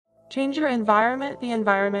Change your environment. The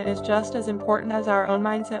environment is just as important as our own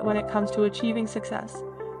mindset when it comes to achieving success.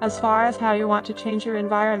 As far as how you want to change your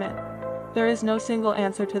environment, there is no single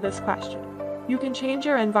answer to this question. You can change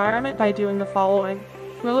your environment by doing the following: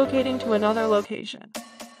 relocating to another location,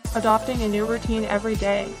 adopting a new routine every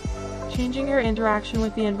day, changing your interaction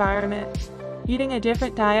with the environment, eating a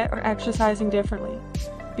different diet or exercising differently,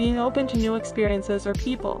 being open to new experiences or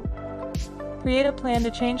people. Create a plan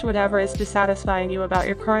to change whatever is dissatisfying you about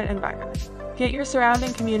your current environment. Get your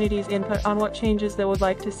surrounding community's input on what changes they would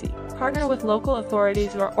like to see. Partner with local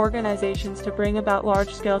authorities or organizations to bring about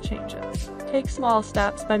large-scale changes. Take small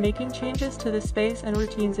steps by making changes to the space and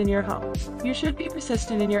routines in your home. You should be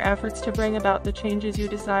persistent in your efforts to bring about the changes you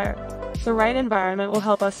desire. The right environment will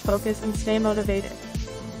help us focus and stay motivated,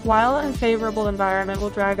 while an unfavorable environment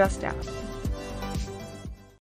will drag us down.